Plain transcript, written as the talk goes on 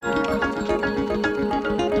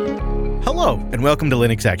Hello, and welcome to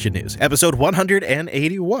Linux Action News, episode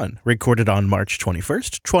 181, recorded on March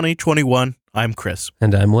 21st, 2021. I'm Chris.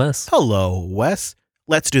 And I'm Wes. Hello, Wes.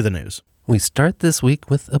 Let's do the news. We start this week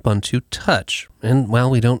with Ubuntu Touch, and while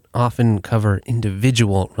we don't often cover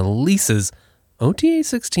individual releases, OTA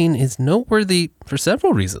 16 is noteworthy for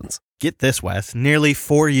several reasons. Get this, Wes. Nearly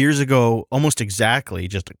 4 years ago, almost exactly,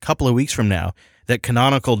 just a couple of weeks from now, that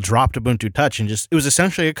Canonical dropped Ubuntu Touch, and it was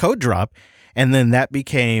essentially a code drop, and then that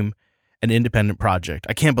became an independent project.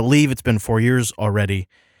 I can't believe it's been 4 years already.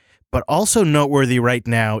 But also noteworthy right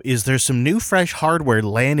now is there's some new fresh hardware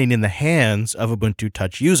landing in the hands of Ubuntu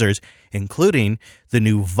Touch users, including the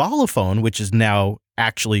new Volaphone, which is now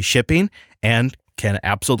actually shipping and can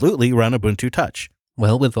absolutely run Ubuntu Touch.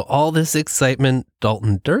 Well, with all this excitement,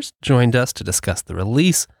 Dalton Durst joined us to discuss the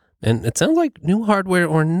release, and it sounds like new hardware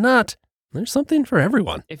or not, there's something for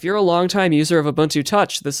everyone. If you're a longtime user of Ubuntu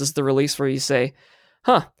Touch, this is the release where you say,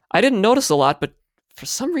 I didn't notice a lot, but for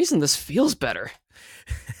some reason this feels better.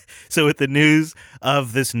 So with the news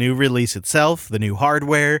of this new release itself, the new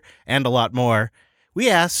hardware, and a lot more, we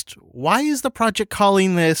asked, why is the project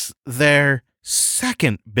calling this their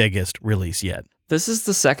second biggest release yet? This is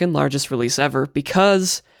the second largest release ever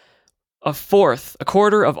because a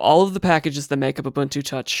quarter of all of the packages that make up Ubuntu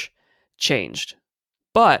Touch changed.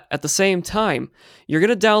 But at the same time, you're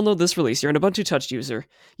going to download this release. You're an Ubuntu Touch user.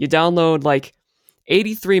 You download like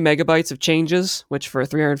 83 megabytes of changes, which for a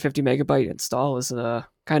 350 megabyte install is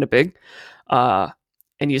kind of big. And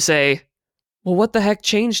you say, well, what the heck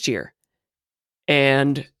changed here?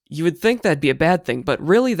 And you would think that'd be a bad thing, but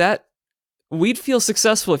really we'd feel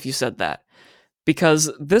successful if you said that.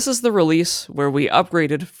 Because this is the release where we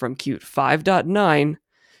upgraded from Qt 5.9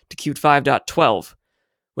 to Qt 5.12,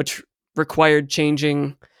 which required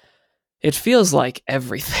changing, it feels like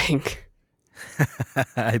everything.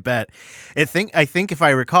 I bet. I think if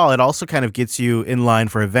I recall, it also kind of gets you in line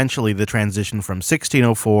for eventually the transition from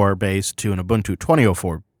 1604 base to an Ubuntu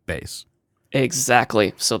 2004 base.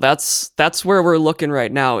 Exactly. So that's where we're looking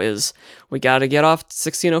right now is we got to get off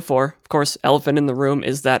 1604. Of course, elephant in the room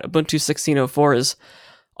is that Ubuntu 1604 is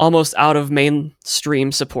almost out of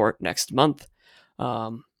mainstream support next month.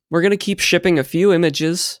 We're going to keep shipping a few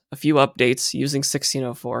images, a few updates using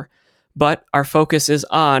 1604, but our focus is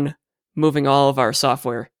on moving all of our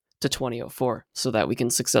software to 2004 so that we can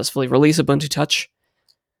successfully release Ubuntu Touch.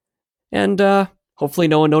 And hopefully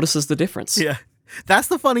no one notices the difference. Yeah. That's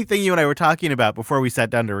the funny thing you and I were talking about before we sat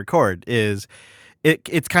down to record is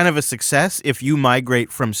it's kind of a success if you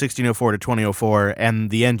migrate from 1604 to 2004 and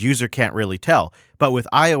the end user can't really tell. But with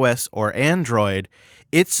iOS or Android,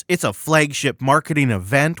 it's a flagship marketing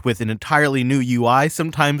event with an entirely new UI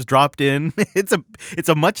sometimes dropped in. It's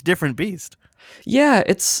a much different beast. Yeah,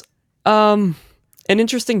 it's an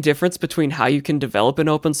interesting difference between how you can develop in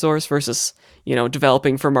open source versus,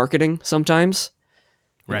 developing for marketing sometimes.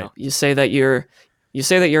 Right. You say that you're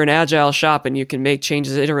an agile shop and you can make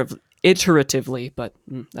changes iteratively, but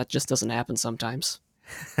that just doesn't happen sometimes.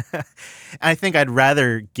 I think I'd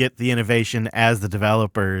rather get the innovation as the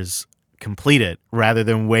developers complete it rather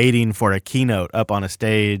than waiting for a keynote up on a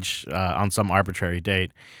stage on some arbitrary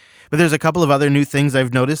date. But there's a couple of other new things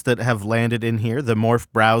I've noticed that have landed in here. The Morph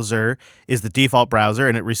browser is the default browser,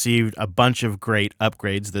 and it received a bunch of great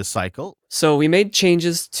upgrades this cycle. So we made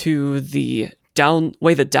changes to the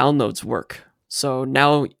way the downloads work. So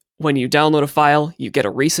now when you download a file, you get a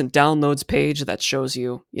recent downloads page that shows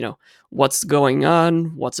you, what's going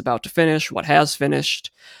on, what's about to finish, what has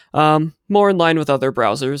finished. More in line with other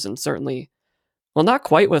browsers and certainly, well, not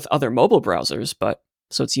quite with other mobile browsers, but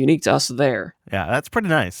so it's unique to us there. Yeah, that's pretty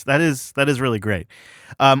nice. That is really great.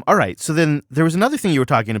 All right, so then there was another thing you were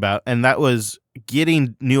talking about, and that was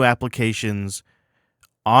getting new applications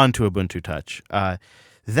onto Ubuntu Touch.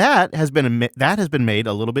 That has been made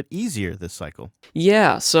a little bit easier this cycle.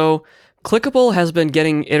 Yeah, so Clickable has been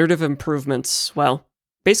getting iterative improvements. Well,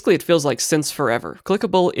 basically it feels like since forever.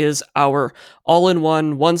 Clickable is our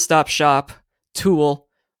all-in-one, one-stop shop tool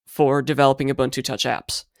for developing Ubuntu Touch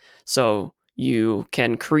apps. So you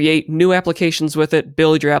can create new applications with it,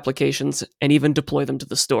 build your applications, and even deploy them to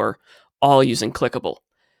the store, all using Clickable.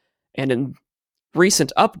 And in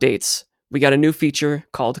recent updates, we got a new feature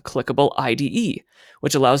called Clickable IDE,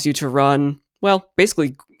 which allows you to run,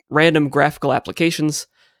 basically random graphical applications,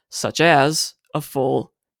 such as a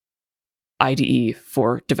full IDE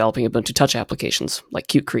for developing Ubuntu Touch applications, like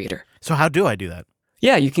Qt Creator. So how do I do that?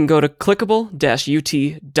 Yeah, you can go to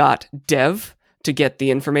clickable-ut.dev to get the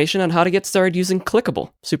information on how to get started using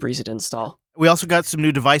Clickable. Super easy to install. We also got some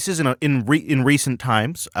new devices in recent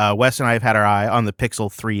times. Wes and I have had our eye on the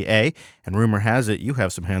Pixel 3a, and rumor has it you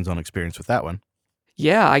have some hands-on experience with that one.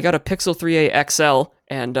 yeah, I got a Pixel 3a XL,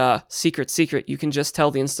 and secret, you can just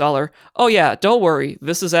tell the installer, oh yeah, don't worry,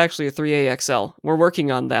 this is actually a 3a XL. We're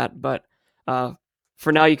working on that, but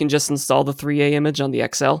for now you can just install the 3a image on the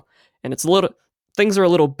XL, and things are a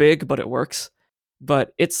little big, but it works.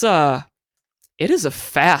 But it is a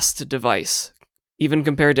fast device, even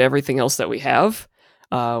compared to everything else that we have,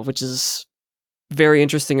 which is very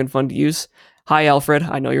interesting and fun to use. Hi, Alfred.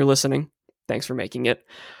 I know you're listening. Thanks for making it.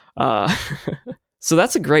 So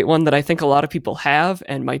that's a great one that I think a lot of people have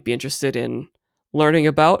and might be interested in learning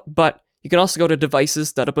about. But you can also go to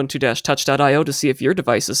devices.ubuntu-touch.io to see if your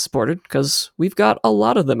device is supported, because we've got a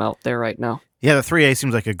lot of them out there right now. Yeah, the 3A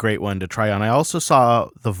seems like a great one to try on. I also saw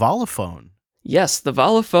the Volaphone. Yes, the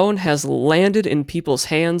Volaphone has landed in people's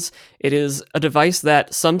hands. It is a device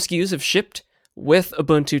that some SKUs have shipped with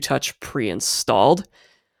Ubuntu Touch pre-installed,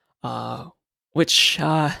 which,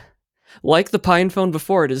 like the PinePhone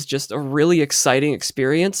before, it is just a really exciting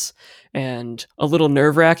experience and a little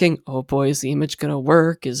nerve-wracking. Oh boy, is the image going to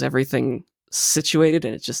work? Is everything situated?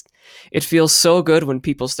 And it feels so good when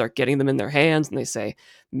people start getting them in their hands and they say,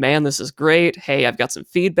 man, this is great. Hey, I've got some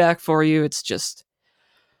feedback for you. It's just,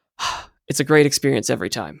 it's a great experience every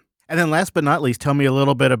time. And then last but not least, tell me a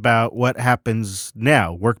little bit about what happens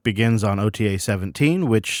now. Work begins on OTA 17,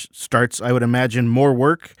 which starts, I would imagine, more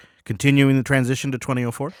work, continuing the transition to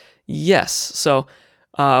 2004? Yes. So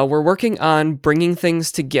we're working on bringing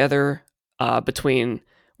things together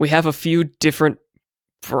we have a few different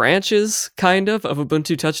branches, kind of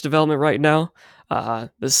Ubuntu Touch development right now.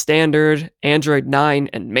 The standard, Android 9,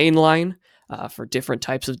 and mainline for different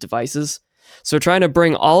types of devices. So we're trying to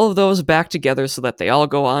bring all of those back together so that they all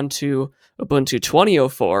go on to Ubuntu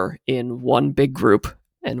 2004 in one big group,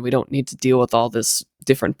 and we don't need to deal with all this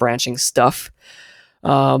different branching stuff.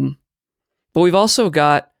 But we've also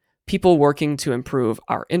got people working to improve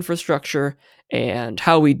our infrastructure and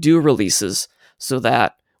how we do releases so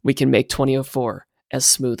that we can make 2004 as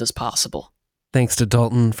smooth as possible. Thanks to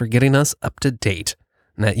Dalton for getting us up to date.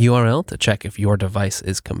 And that URL to check if your device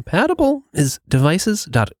is compatible is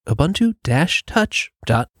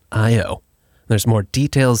devices.ubuntu-touch.io. There's more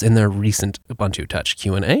details in their recent Ubuntu Touch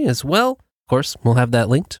Q&A as well. Of course, we'll have that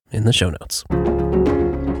linked in the show notes.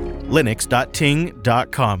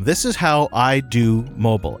 Linux.ting.com. This is how I do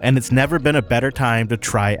mobile, and it's never been a better time to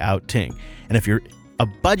try out Ting. And if you're a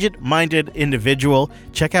budget-minded individual,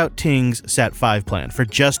 check out Ting's Set 5 plan. For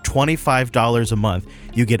just $25 a month,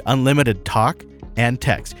 you get unlimited talk and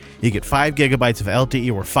text. You get 5 gigabytes of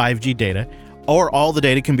LTE or 5G data, or all the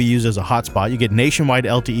data can be used as a hotspot. You get nationwide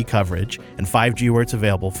LTE coverage and 5G where it's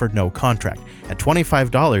available for no contract. At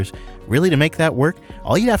 $25, really, to make that work,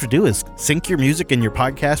 all you have to do is sync your music and your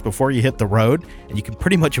podcast before you hit the road, and you can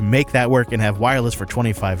pretty much make that work and have wireless for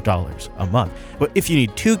 $25 a month. But if you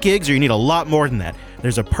need 2 gigs or you need a lot more than that,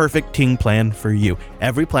 there's a perfect Ting plan for you.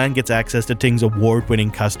 Every plan gets access to Ting's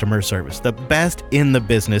award-winning customer service, the best in the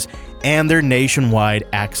business, and their nationwide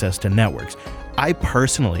access to networks. I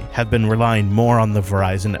personally have been relying more on the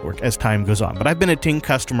Verizon network as time goes on, but I've been a Ting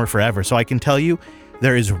customer forever, so I can tell you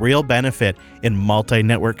there is real benefit in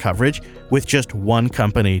multi-network coverage with just one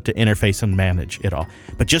company to interface and manage it all.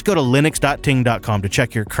 But just go to linux.ting.com to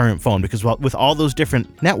check your current phone, because with all those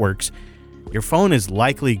different networks, your phone is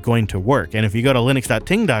likely going to work. And if you go to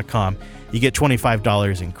linux.ting.com, you get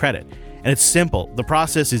 $25 in credit. And it's simple. The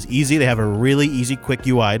process is easy. They have a really easy, quick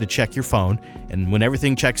UI to check your phone. And when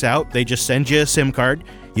everything checks out, they just send you a SIM card.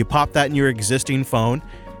 You pop that in your existing phone,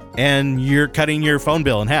 and you're cutting your phone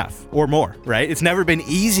bill in half or more, right? It's never been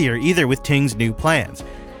easier either with Ting's new plans.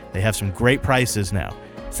 They have some great prices now.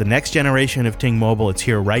 It's the next generation of Ting Mobile. It's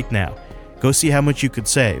here right now. Go see how much you could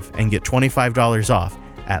save and get $25 off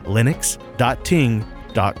at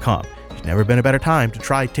linux.ting.com. There's never been a better time to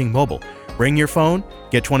try Ting Mobile. Bring your phone,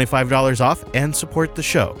 get $25 off, and support the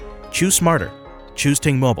show. Choose smarter. Choose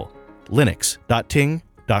Ting Mobile.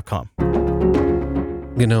 linux.ting.com.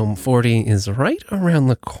 GNOME 40 is right around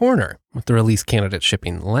the corner, with the release candidate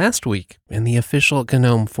shipping last week and the official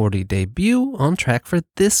GNOME 40 debut on track for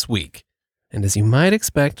this week. And as you might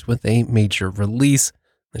expect with a major release,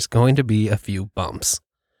 there's going to be a few bumps.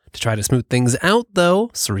 To try to smooth things out,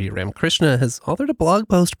 though, Sri Ramakrishna has authored a blog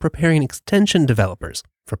post preparing extension developers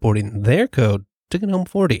for porting their code to GNOME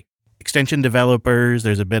 40. Extension developers,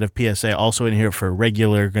 there's a bit of PSA also in here for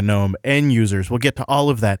regular GNOME end users. We'll get to all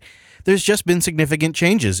of that. There's just been significant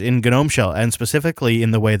changes in GNOME Shell, and specifically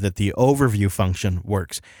in the way that the overview function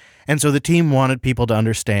works. And so the team wanted people to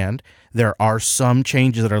understand there are some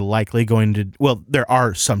changes that are likely there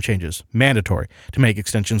are some changes mandatory to make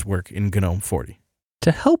extensions work in GNOME 40.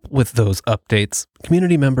 To help with those updates,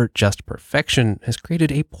 community member Just Perfection has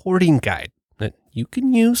created a porting guide that you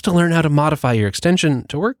can use to learn how to modify your extension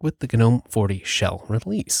to work with the GNOME 40 shell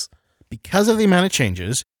release. Because of the amount of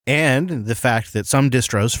changes and the fact that some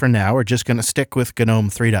distros for now are just going to stick with GNOME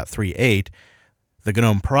 3.38, the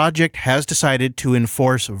GNOME project has decided to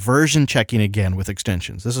enforce version checking again with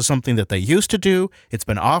extensions. This is something that they used to do. It's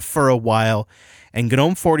been off for a while, and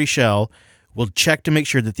GNOME 40 shell will check to make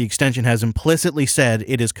sure that the extension has implicitly said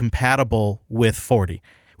it is compatible with 40,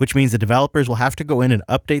 which means the developers will have to go in and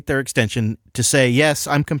update their extension to say, yes,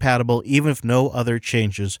 I'm compatible, even if no other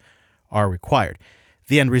changes are required.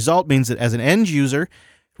 The end result means that as an end user,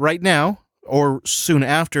 right now, or soon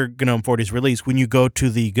after GNOME 40's release, when you go to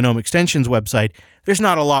the GNOME Extensions website, there's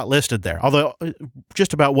not a lot listed there, although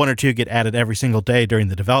just about one or two get added every single day during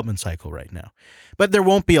the development cycle right now. But there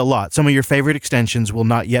won't be a lot. Some of your favorite extensions will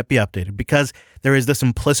not yet be updated because there is this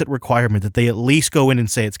implicit requirement that they at least go in and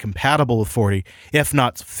say it's compatible with 40, if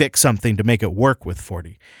not fix something to make it work with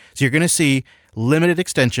 40. So you're going to see limited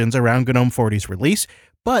extensions around GNOME 40's release,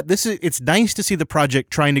 but it's nice to see the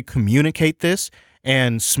project trying to communicate this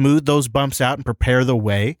and smooth those bumps out and prepare the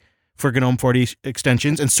way for GNOME 40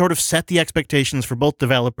 extensions and sort of set the expectations for both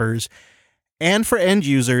developers and for end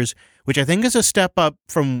users, which I think is a step up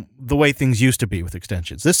from the way things used to be with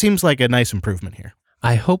extensions. This seems like a nice improvement here.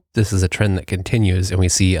 I hope this is a trend that continues and we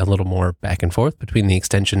see a little more back and forth between the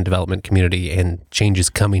extension development community and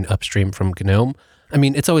changes coming upstream from GNOME. I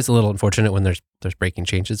mean, it's always a little unfortunate when there's breaking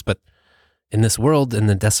changes, but in this world, in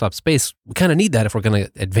the desktop space, we kind of need that if we're going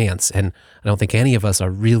to advance. And I don't think any of us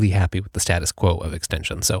are really happy with the status quo of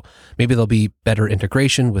extensions. So maybe there'll be better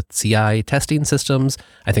integration with CI testing systems.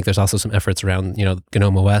 I think there's also some efforts around,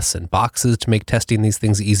 GNOME OS and boxes to make testing these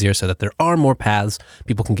things easier so that there are more paths.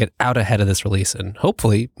 People can get out ahead of this release and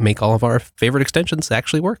hopefully make all of our favorite extensions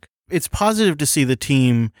actually work. It's positive to see the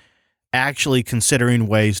team actually considering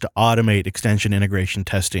ways to automate extension integration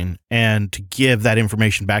testing and to give that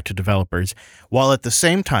information back to developers, while at the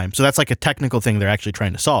same time, so that's like a technical thing they're actually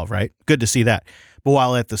trying to solve, right? Good to see that. But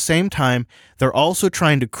while at the same time, they're also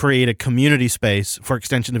trying to create a community space for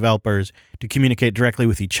extension developers to communicate directly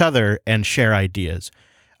with each other and share ideas.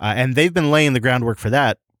 And they've been laying the groundwork for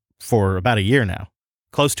that for about a year now,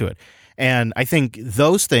 close to it. And I think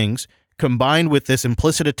those things, combined with this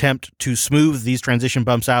implicit attempt to smooth these transition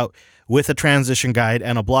bumps out with a transition guide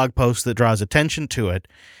and a blog post that draws attention to it,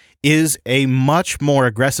 is a much more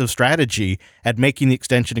aggressive strategy at making the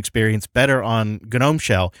extension experience better on GNOME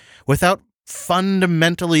Shell without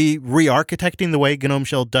fundamentally re-architecting the way GNOME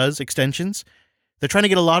Shell does extensions. They're trying to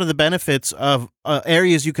get a lot of the benefits of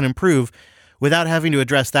areas you can improve without having to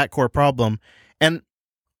address that core problem. And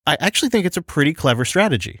I actually think it's a pretty clever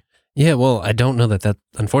strategy. Yeah, well, I don't know that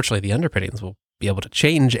unfortunately, the underpinnings will be able to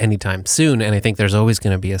change anytime soon. And I think there's always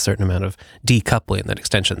going to be a certain amount of decoupling that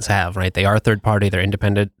extensions have, right? They are third party, they're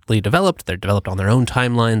independently developed, they're developed on their own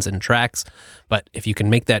timelines and tracks. But if you can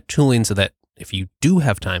make that tooling so that if you do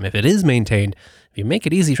have time, if it is maintained, if you make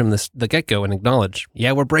it easy from the get-go and acknowledge,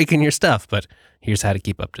 yeah, we're breaking your stuff, but here's how to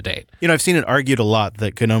keep up to date. I've seen it argued a lot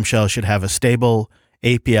that GNOME Shell should have a stable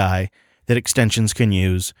API that extensions can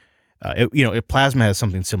use. Plasma has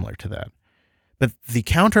something similar to that. But the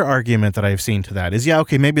counter argument that I've seen to that is,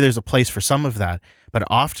 maybe there's a place for some of that, but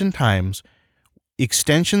oftentimes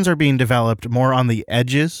extensions are being developed more on the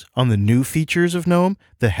edges, on the new features of GNOME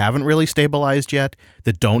that haven't really stabilized yet,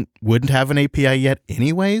 that wouldn't have an API yet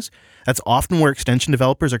anyways. That's often where extension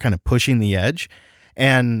developers are kind of pushing the edge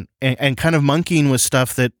and kind of monkeying with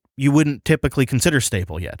stuff that you wouldn't typically consider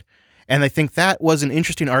stable yet. And I think that was an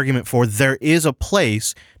interesting argument for there is a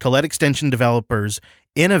place to let extension developers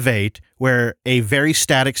innovate where a very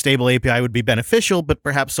static, stable API would be beneficial, but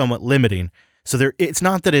perhaps somewhat limiting. So it's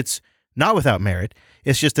not that it's not without merit.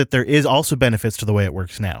 It's just that there is also benefits to the way it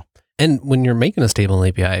works now. And when you're making a stable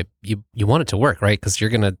API, you want it to work, right? Because you're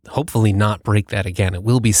going to hopefully not break that again. It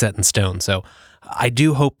will be set in stone. So I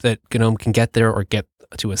do hope that GNOME can get there or get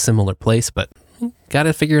to a similar place, but got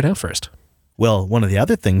to figure it out first. Well, one of the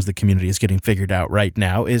other things the community is getting figured out right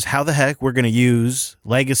now is how the heck we're going to use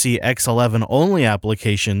legacy X11 only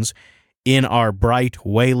applications in our bright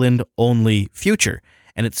Wayland only future.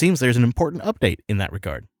 And it seems there's an important update in that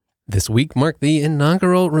regard. This week marked the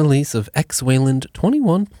inaugural release of X-Wayland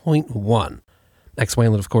 21.1.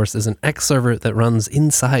 X-Wayland, of course, is an X server that runs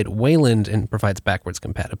inside Wayland and provides backwards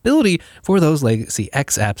compatibility for those legacy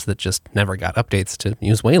X apps that just never got updates to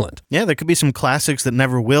use Wayland. Yeah, there could be some classics that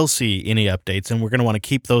never will see any updates, and we're going to want to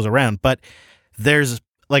keep those around. But there's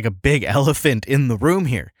like a big elephant in the room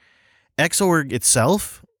here. Xorg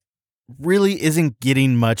itself really isn't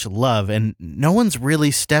getting much love, and no one's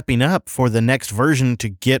really stepping up for the next version to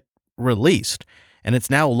get released. And it's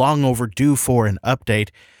now long overdue for an update.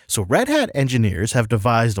 So Red Hat engineers have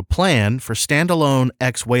devised a plan for standalone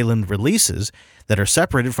X Wayland releases that are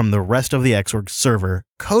separated from the rest of the Xorg server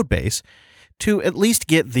codebase to at least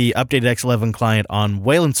get the updated X11 client on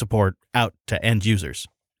Wayland support out to end users.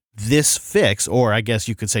 This fix, or I guess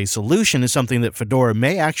you could say solution, is something that Fedora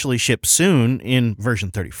may actually ship soon in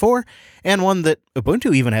version 34, and one that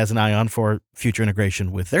Ubuntu even has an eye on for future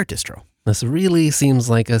integration with their distro. This really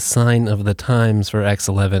seems like a sign of the times for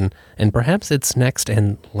X11, and perhaps its next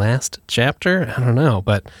and last chapter? I don't know,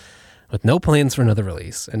 but with no plans for another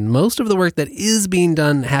release, and most of the work that is being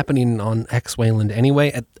done happening on X Wayland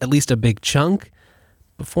anyway, at least a big chunk,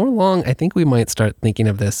 before long, I think we might start thinking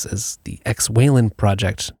of this as the X Wayland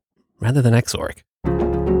project rather than Xorg.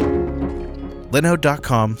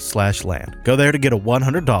 Linode.com/LAN. Go there to get a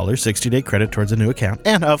 $100 60-day credit towards a new account,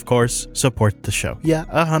 and of course, support the show. Yeah,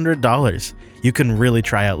 $100. You can really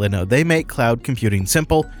try out Linode. They make cloud computing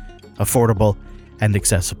simple, affordable, and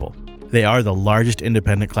accessible. They are the largest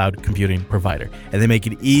independent cloud computing provider, and they make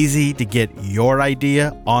it easy to get your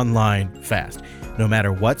idea online fast. No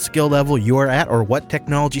matter what skill level you are at or what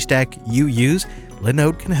technology stack you use,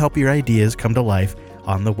 Linode can help your ideas come to life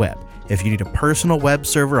on the web. If you need a personal web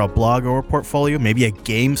server, a blog or a portfolio, maybe a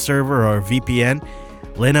game server or a VPN,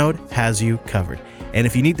 Linode has you covered. And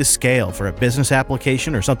if you need to scale for a business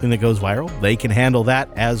application or something that goes viral, they can handle that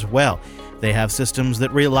as well. They have systems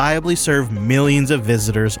that reliably serve millions of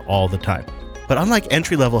visitors all the time. But unlike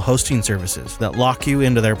entry-level hosting services that lock you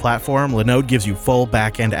into their platform, Linode gives you full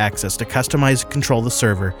back-end access to customize and control the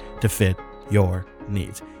server to fit your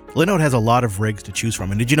needs. Linode has a lot of rigs to choose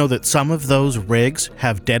from, and did you know that some of those rigs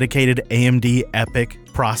have dedicated AMD EPYC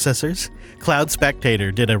processors? Cloud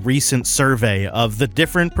Spectator did a recent survey of the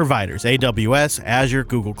different providers, AWS, Azure,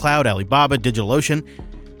 Google Cloud, Alibaba, DigitalOcean,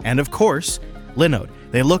 and of course, Linode.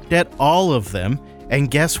 They looked at all of them,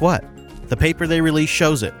 and guess what? The paper they released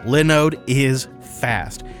shows it. Linode is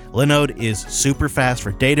fast. Linode is super fast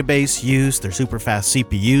for database use. They're super fast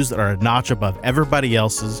CPUs that are a notch above everybody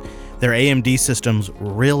else's. Their AMD systems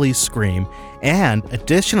really scream. And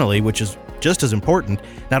additionally, which is just as important,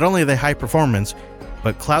 not only are they high performance,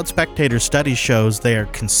 but Cloud Spectator study shows they are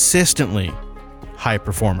consistently high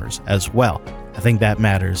performers as well. I think that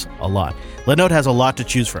matters a lot. Linode has a lot to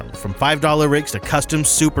choose from $5 rigs to custom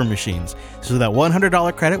super machines, so that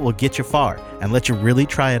 $100 credit will get you far and let you really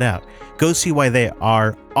try it out. Go see why they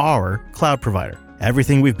are our cloud provider.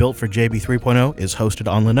 Everything we've built for JB 3.0 is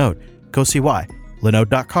hosted on Linode. Go see why.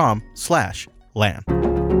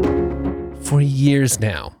 Linode.com/LAN. For years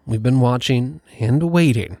now, we've been watching and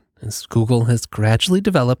waiting as Google has gradually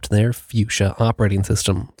developed their Fuchsia operating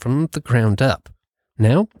system from the ground up.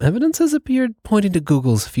 Now, evidence has appeared pointing to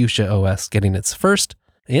Google's Fuchsia OS getting its first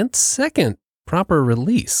and second proper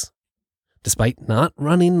release. Despite not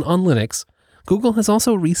running on Linux, Google has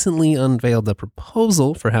also recently unveiled a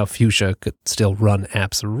proposal for how Fuchsia could still run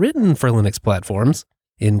apps written for Linux platforms,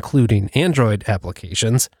 including Android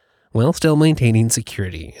applications, while still maintaining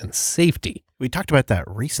security and safety. We talked about that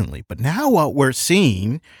recently, but now what we're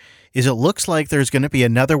seeing is it looks like there's going to be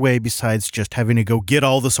another way besides just having to go get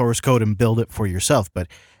all the source code and build it for yourself, but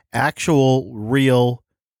actual real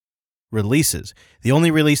releases. The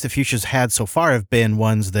only release that Fuchsia's had so far have been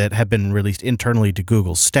ones that have been released internally to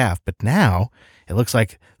Google's staff, but now it looks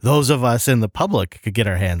like those of us in the public could get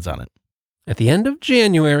our hands on it. At the end of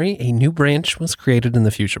January, a new branch was created in the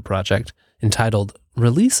Fuchsia project entitled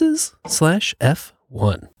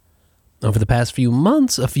Releases/F1. Over the past few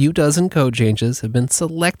months, a few dozen code changes have been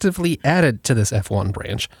selectively added to this F1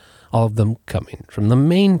 branch, all of them coming from the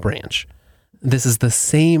main branch. This is the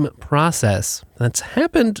same process that's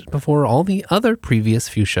happened before all the other previous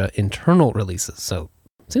Fuchsia internal releases, so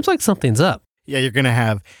it seems like something's up. Yeah, you're going to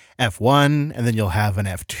have F1, and then you'll have an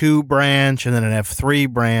F2 branch, and then an F3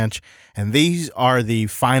 branch, and these are the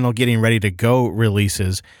final getting ready to go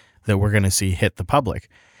releases that we're going to see hit the public.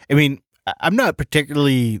 I mean, I'm not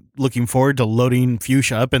particularly looking forward to loading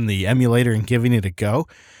Fuchsia up in the emulator and giving it a go,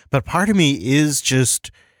 but part of me is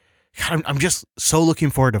just, I'm just so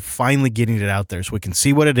looking forward to finally getting it out there so we can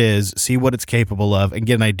see what it is, see what it's capable of, and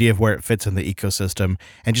get an idea of where it fits in the ecosystem,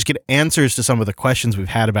 and just get answers to some of the questions we've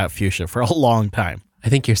had about Fuchsia for a long time. I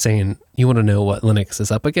think you're saying you want to know what Linux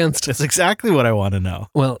is up against. That's exactly what I want to know.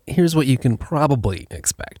 Well, here's what you can probably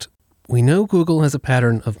expect. We know Google has a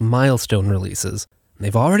pattern of milestone releases.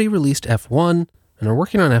 They've already released F1 and are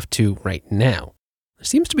working on F2 right now. There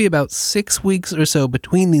seems to be about 6 weeks or so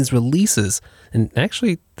between these releases, and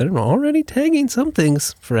actually, they're already tagging some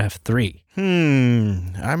things for F3.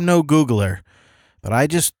 I'm no Googler, but I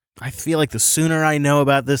feel like the sooner I know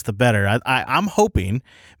about this, the better. I'm hoping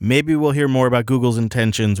maybe we'll hear more about Google's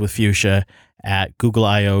intentions with Fuchsia at Google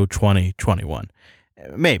I/O 2021.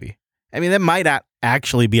 Maybe. I mean, that might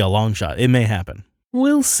actually be a long shot. It may happen.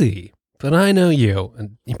 We'll see. But I know you,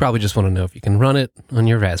 and you probably just want to know if you can run it on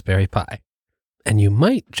your Raspberry Pi. And you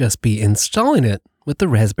might just be installing it with the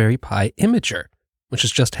Raspberry Pi Imager, which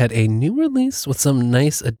has just had a new release with some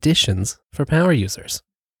nice additions for power users.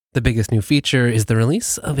 The biggest new feature is the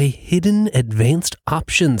release of a hidden advanced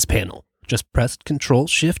options panel. Just press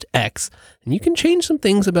Ctrl-Shift-X, and you can change some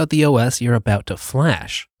things about the OS you're about to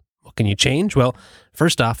flash. What can you change? Well,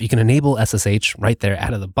 first off, you can enable SSH right there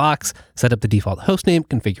out of the box, set up the default hostname,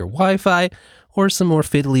 configure Wi-Fi, or some more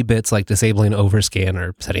fiddly bits like disabling overscan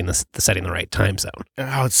or setting the right time zone.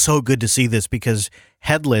 Oh, it's so good to see this because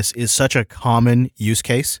headless is such a common use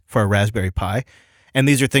case for a Raspberry Pi. And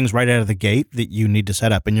these are things right out of the gate that you need to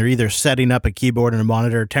set up. And you're either setting up a keyboard and a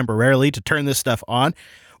monitor temporarily to turn this stuff on,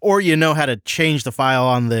 or you know how to change the file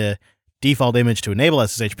on the default image to enable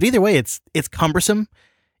SSH. But either way, it's cumbersome,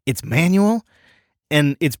 it's manual,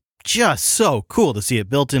 and it's just so cool to see it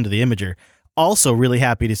built into the Imager. Also really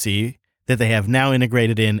happy to see that they have now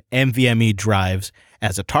integrated in NVMe drives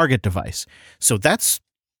as a target device. So that's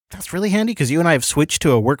really handy because you and I have switched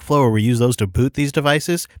to a workflow where we use those to boot these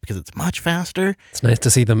devices because it's much faster. It's nice to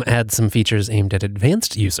see them add some features aimed at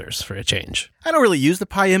advanced users for a change. I don't really use the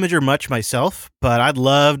Pi Imager much myself, but I'd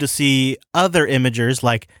love to see other imagers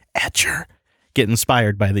like Etcher get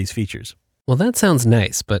inspired by these features. Well, that sounds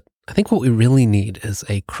nice, but I think what we really need is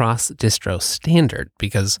a cross-distro standard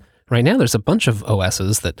because right now there's a bunch of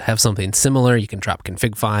OSs that have something similar. You can drop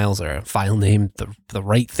config files or a file name, the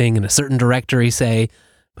right thing in a certain directory, say,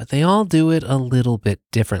 but they all do it a little bit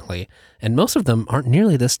differently, and most of them aren't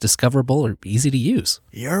nearly this discoverable or easy to use.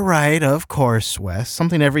 You're right, of course, Wes.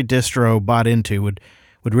 Something every distro bought into would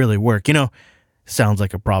really work. You know, sounds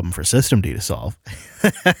like a problem for Systemd to solve.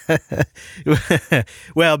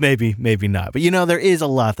 Well, maybe not. But you know, there is a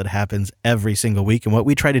lot that happens every single week, and what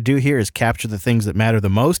we try to do here is capture the things that matter the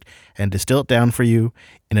most and distill it down for you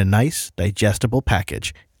in a nice, digestible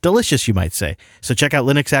package. Delicious, you might say. So check out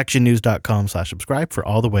linuxactionnews.com/subscribe for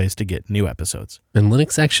all the ways to get new episodes. And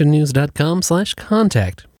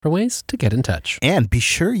linuxactionnews.com/contact for ways to get in touch. And be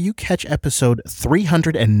sure you catch episode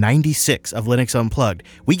 396 of Linux Unplugged.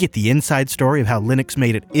 We get the inside story of how Linux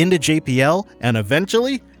made it into JPL and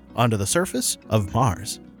eventually onto the surface of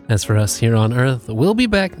Mars. As for us here on Earth, we'll be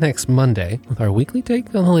back next Monday with our weekly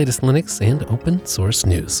take on the latest Linux and open source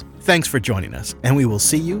news. Thanks for joining us, and we will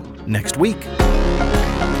see you next week.